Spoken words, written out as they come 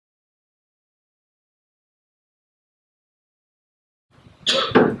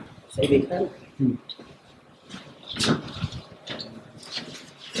सही दिख रहा है?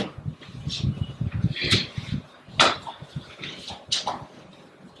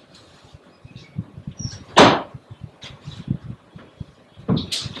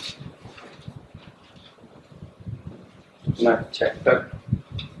 Chapter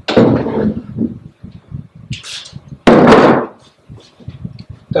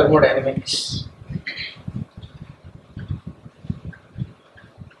thermodynamics.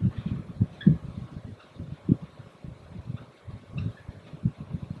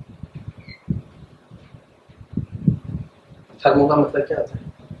 थर्मो का मतलब क्या होता है?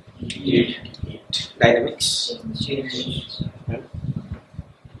 Heat. Dynamics.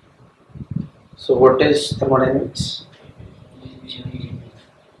 So what is thermodynamics?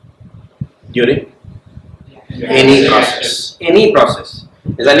 During any process. Any process.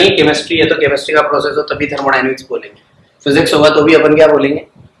 ऐसा नहीं केमिस्ट्री है तो केमिस्ट्री का प्रोसेस हो तभी थर्मोडायनेमिक्स बोलेंगे, फिजिक्स होगा तो भी अपन क्या बोलेंगे?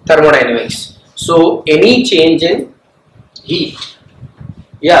 Thermodynamics. So any change in heat,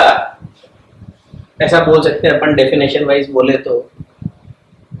 या ऐसा बोल सकते हैं अपन डेफिनेशन वाइज बोले तो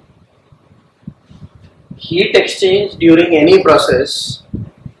heat exchange during any process,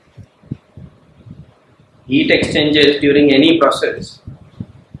 heat exchanges during any process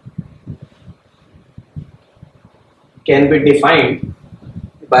can be defined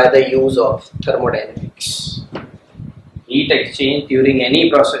by the use of thermodynamics. Heat exchange during any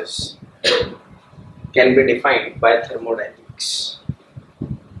process can be defined by thermodynamics.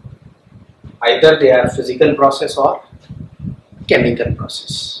 Either they are physical process or chemical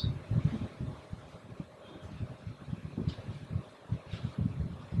process.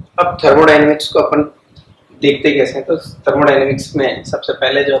 अब thermodynamics को अपन देखते कैसे हैं? तो thermodynamics में सबसे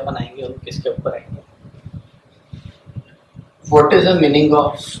पहले जो अपन आएंगे वो किसके ऊपर आएंगे? What is the meaning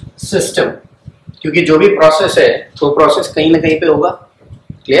of system? क्योंकि जो भी प्रोसेस है वो प्रोसेस कहीं ना कहीं पे होगा।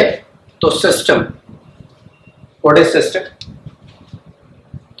 क्लियर? तो system, what is system?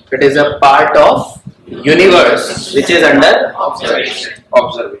 It is a part of universe which is under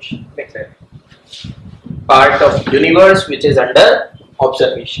observation. Part of universe which is under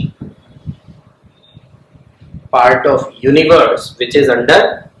observation. Part of universe which is under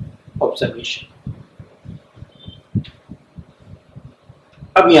observation.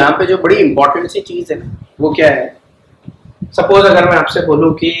 अब यहाँ पे जो बड़ी इंपॉर्टेंट सी चीज है ना वो क्या है? सपोज अगर मैं आपसे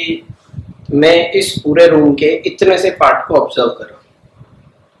बोलूं कि मैं इस पूरे रूम के इतने से पार्ट को ऑब्जर्व कर रहा हूं।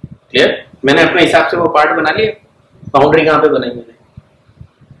 क्लियर? मैंने अपने हिसाब से वो पार्ट बना लिया। बाउंड्री कहाँ पे बनाई मैंने?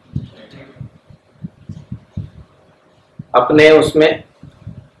 अपने उसमें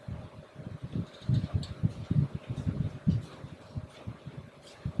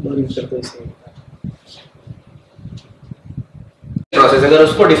प्रोसेस, अगर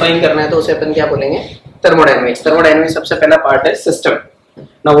उसको डिफाइन करना है तो उसे अपन क्या बोलेंगे? थर्मोडायनेमिक्स। थर्मोडायनेमिक्स सबसे पहला पार्ट है system.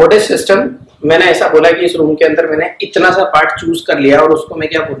 Now what is system? मैंने ऐसा बोला कि इस रूम के अंदर मैंने इतना सा पार्ट चूज कर लिया और उसको मैं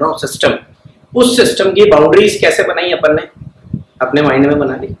क्या बोल रहा हूँ? सिस्टम। उस सिस्टम की बाउंड्रीज कैसे बनाई अपन ने? अपने माइंड में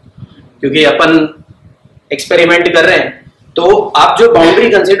बना ली, क्योंकि अपन एक्सपेरिमेंट कर रहे हैं। तो आप जो बाउंड्री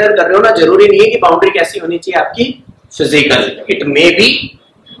कंसीडर कर रहे हो ना, जरूरी नहीं है कि बाउंड्री कैसी होनी चाहिए आपकी? Physical. It may be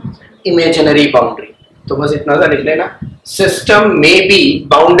imaginary boundary. तो बस इतना सा लिख लेना, सिस्टम में be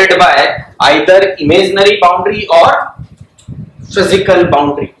bounded by either imaginary boundary और फिजिकल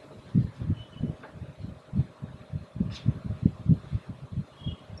बाउंड्री।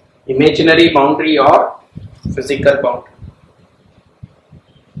 इमेजिनरी बाउंड्री और physical boundary,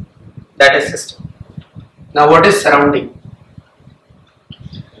 that is system. Now what is surrounding?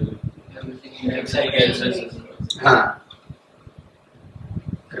 हाँ,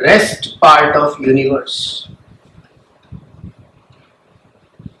 rest part of universe.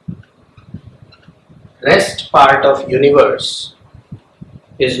 Rest part of universe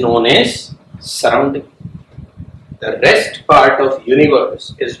is known as surrounding. The rest part of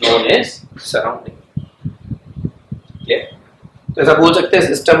universe is known as surrounding. Okay? तो ऐसा बोल सकते हैं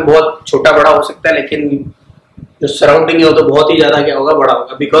system बहुत छोटा बड़ा हो सकता है, लेकिन जो सराउंडिंग है वो तो बहुत ही ज्यादा क्या होगा? बड़ा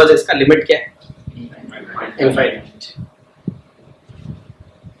होगा, बिकॉज इसका लिमिट क्या है? Infinite.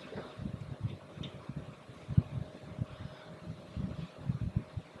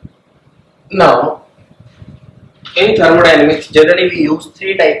 Now, in thermodynamics, generally we use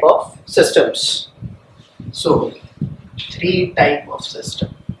three type of systems. So, three type of system.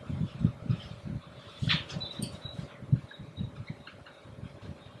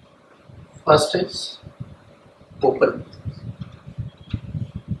 First is open.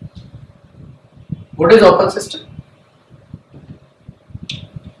 What is open system?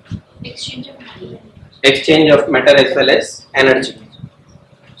 Exchange of matter as well as energy.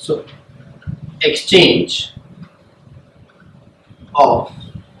 So, exchange of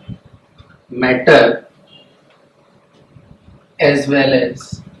matter as well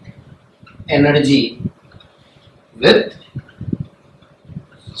as energy with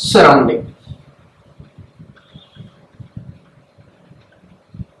surrounding.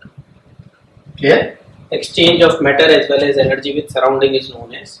 Clear? Exchange of matter as well as energy with surrounding is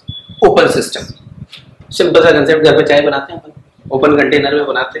known as open system. Simple सा concept, घर पे चाय बनाते हैं अपन, open container में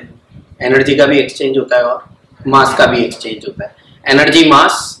बनाते हैं, energy का भी एक्सचेंज होता है और मास का भी एक्सचेंज होता है. Energy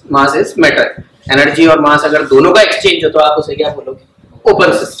mass, mass is matter. Energy और मास अगर दोनों का एक्सचेंज हो तो आप उसे क्या बोलोगे?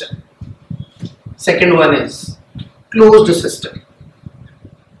 Open system. Second one is closed system.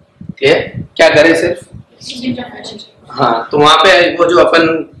 क्या करें सिर्फ? हाँ, तो वहां पे वो जो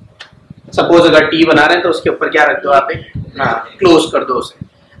अपन सपोज अगर टी बना रहे हैं तो उसके ऊपर क्या रख दो आप? हाँ, क्लोज कर दो उसे.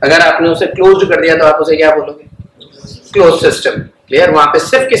 अगर आपने उसे क्लोज कर दिया तो आप उसे क्या बोलोगे? Close system. क्लियर? वहां पे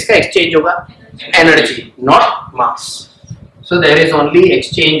सिर्फ किसका एक्सचेंज होगा? Energy, not mass. So there is only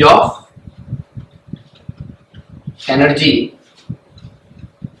exchange of energy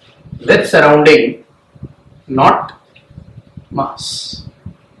with surrounding, not mass.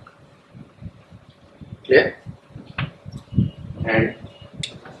 Clear? And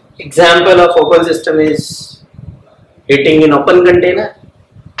example of open system is heating in open container.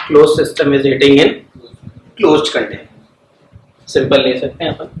 Closed system is heating in closed container. Simple ले सकते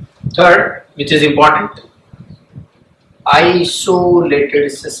हैं अपन. Third, which is important, isolated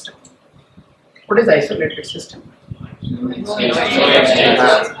system. What is isolated system?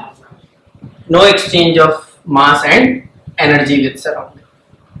 No exchange of mass and energy with surrounding.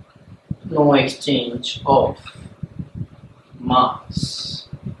 No exchange of mass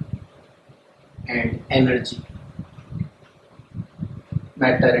and energy,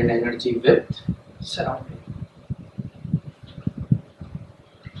 matter and energy with surrounding.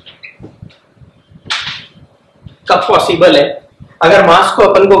 कब possible है? अगर मास को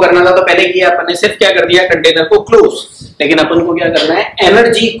अपन को करना था तो पहले किया अपन ने, सिर्फ क्या कर दिया? कंटेनर को क्लोज. लेकिन अपन को क्या करना है?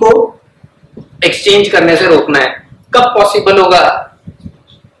 एनर्जी को एक्सचेंज करने से रोकना है. कब पॉसिबल होगा?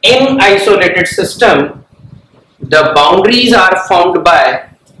 In isolated system, the boundaries are formed by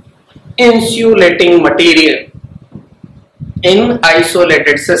insulating material. In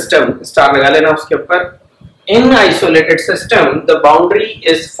isolated system, star लगा लेना उसके ऊपर. In isolated system, the boundary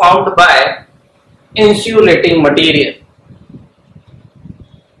is formed by insulating material.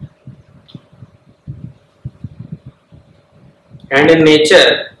 And in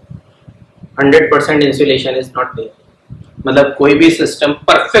nature, 100% insulation is not there. मतलब कोई भी system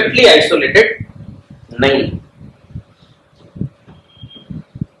perfectly isolated नहीं.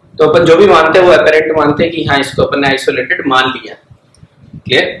 तो अपन जो भी मानते हैं वो अपरेंट मानते हैं कि हाँ इसको अपन ने आइसोलेटेड मान लिया.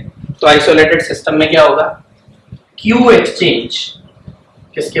 क्लियर? तो आइसोलेटेड सिस्टम में क्या होगा? Q एक्सचेंज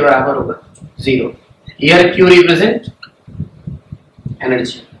किसके बराबर होगा? 0. Here Q represent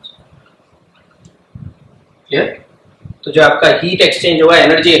energy. Clear? तो जो आपका हीट एक्सचेंज होगा,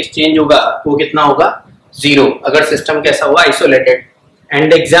 एनर्जी एक्सचेंज होगा, वो कितना होगा? 0. अगर सिस्टम कैसा हुआ? Isolated.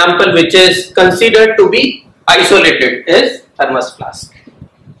 And example which is considered to be isolated is thermos flask.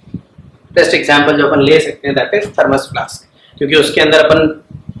 Best example जो अपन ले सकते हैं दैट इज थर्मस फ्लास्क, क्योंकि उसके अंदर अपन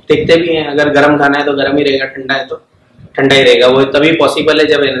देखते भी हैं अगर गर्म खाना है तो गर्म ही रहेगा, ठंडा है तो ठंडा ही रहेगा. वो तभी पॉसिबल है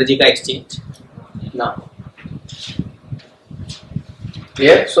जब एनर्जी का एक्सचेंज ना हो.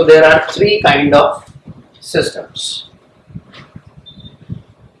 Clear? So there are 3 kind of systems.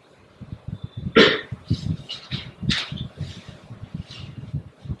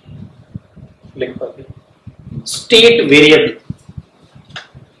 State variable.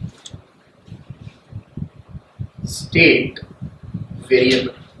 State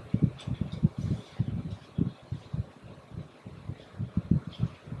variable.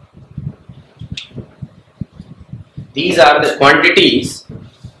 These are the quantities.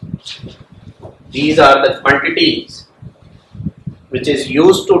 These are the quantities which is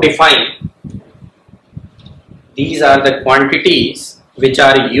used to define. These are the quantities which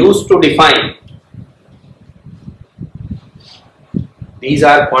are used to define. These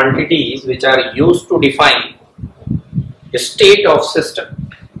are quantities which are used to define the state of system.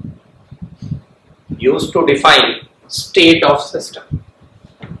 Used to define state of system.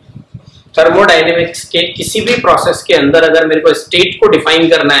 Thermodynamics के किसी भी process के अंदर अगर मेरे को state को define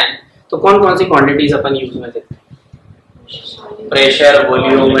करना है तो कौन कौन सी क्वांटिटीज अपन यूज में देते हैं? Pressure,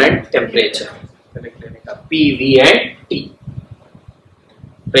 volume and temperature. P, V and T.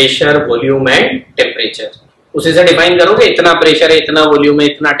 Pressure, volume and temperature. उसी से डिफाइन करोगे इतना प्रेशर है, इतना वॉल्यूम है,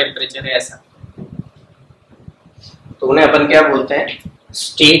 इतना टेम्परेचर है, ऐसा. तो उन्हें अपन क्या बोलते हैं?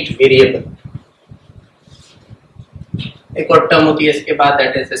 State variable. एक और टर्म होती है इसके बाद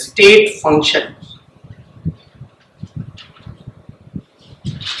that is state function.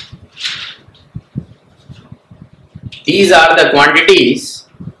 these are the quantities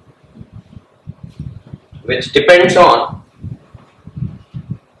which depends on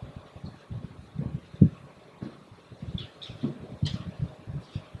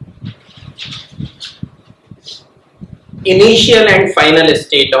initial and final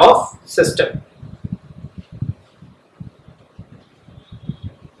state of system.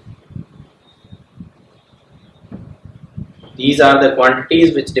 These are the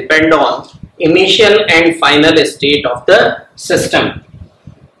quantities which depend on initial and final state of the system.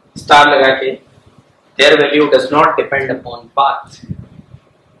 Star लगा के, their value does not depend upon path.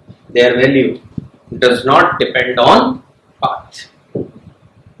 Their value does not depend on path.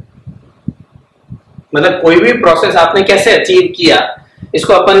 मतलब कोई भी process आपने कैसे achieve किया,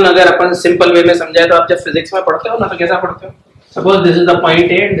 इसको अपन अगर अपन सिंपल वे में समझाए तो आप जब फिजिक्स में पढ़ते हो ना तो कैसा पढ़ते हो? Suppose this is the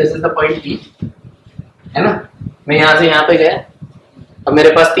point A and this is the point B, है ना? मैं यहाँ से यहाँ पे गया, अब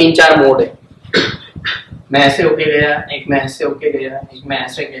मेरे पास 3-4 मोड है, मैं ऐसे होके गया, एक मैं ऐसे होके गया, एक मैं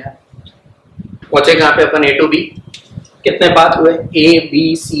ऐसे गया, पहुंचे कहाँ पे अपन A to B, कितने पाथ हुए? A, B,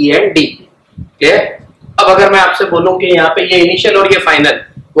 C and D, clear? अब अगर मैं आपसे बोलूं कि यहाँ पे ये इनिशियल और ये final,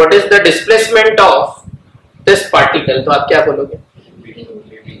 what is the displacement of this particle, तो आप क्या बोलोगे?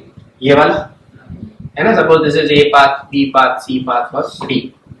 ये वाला, है ना? Suppose this is A path, B path, C path और D,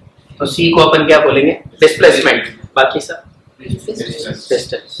 तो C को अपन क्या बोलेंगे? डिस्प्लेसमेंट, बाकी सब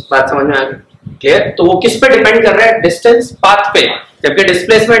डिस्टेंस। बात समझ में आ गई? क्लियर? तो वो किस पे डिपेंड कर रहा है? डिस्टेंस, पाथ पे, जबकि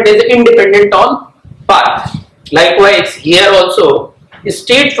displacement is independent on path. Likewise here also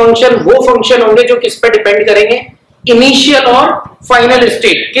state function वो फंक्शन होंगे जो किस पे डिपेंड करेंगे? इनिशियल और फाइनल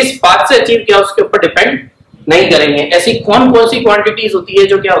स्टेट, किस पाथ से अचीव किया उसके ऊपर डिपेंड नहीं करेंगे। ऐसी कौन कौन सी क्वांटिटीज होती है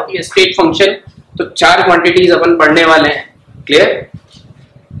जो क्या होती है? State function. तो 4 क्वांटिटीज अपन पढ़ने वाले हैं, clear?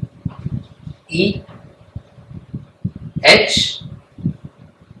 E, H,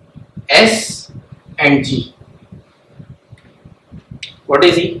 S and G. What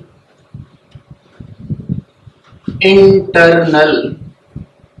is E? Internal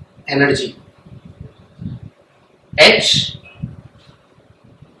energy. H,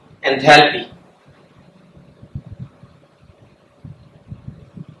 enthalpy.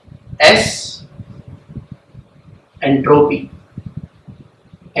 S, entropy.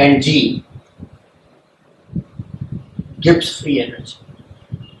 And G, Gibbs free energy.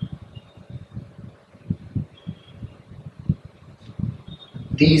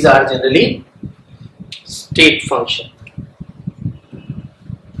 These are generally state function.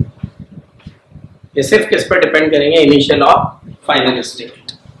 ये सिर्फ किस पर डिपेंड करेंगे? इनिशियल और final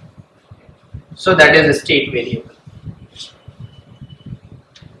state. So that is state variable.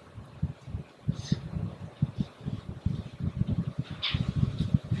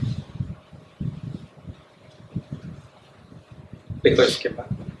 देखो इसके बाद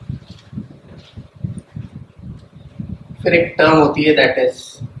फिर एक टर्म होती है that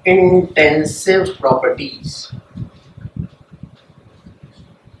is intensive properties.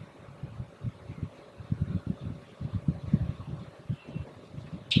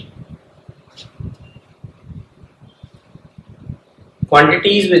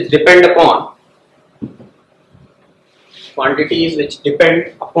 quantities which depend upon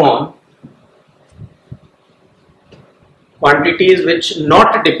quantities which not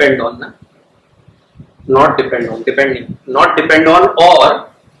depend on or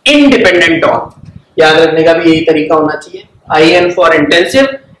independent on। याद रखने का भी यही तरीका होना चाहिए, IN for intensive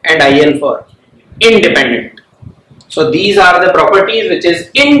and IN for independent। So these are the properties which is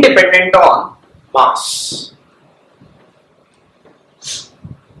independent on mass।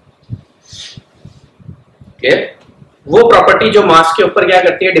 Clear? वो property जो मास के ऊपर क्या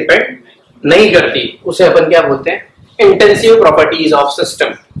करती है? डिपेंड नहीं करती, उसे अपन क्या बोलते हैं? Intensive properties of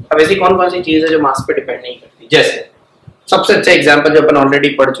system. अब ऐसी कौन कौन सी चीज है जो मास पे डिपेंड नहीं करती? जैसे सबसे अच्छा एग्जांपल जो अपन ऑलरेडी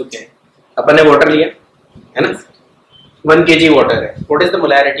पढ़ चुके हैं, अपन ने वाटर लिया, है ना? 1 kg वाटर है। What is the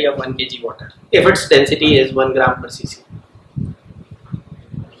molarity of 1 kg water if its density is 1 ग्राम पर सीसी?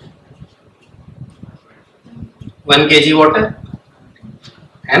 1 kg वाटर,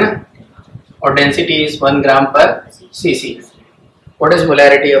 है ना? और डेंसिटी इज 1 ग्राम पर CC. What is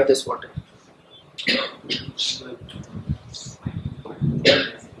molarity of this water?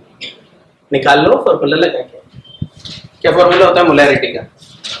 निकाल लो, फॉर्मूला लगा के। क्या फॉर्मूला होता है मोलैरिटी का?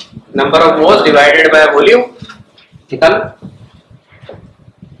 Number of moles divided by volume. निकाल।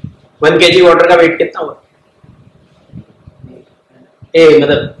 1 kg वाटर का वेट कितना हुआ?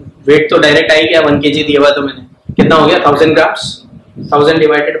 मतलब वेट तो डायरेक्ट आ ही गया, 1 kg दिया हुआ तो मैंने, कितना हो गया? 1000 grams. 1000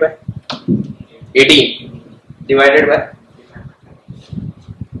 divided by 18 divided by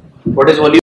what is volume?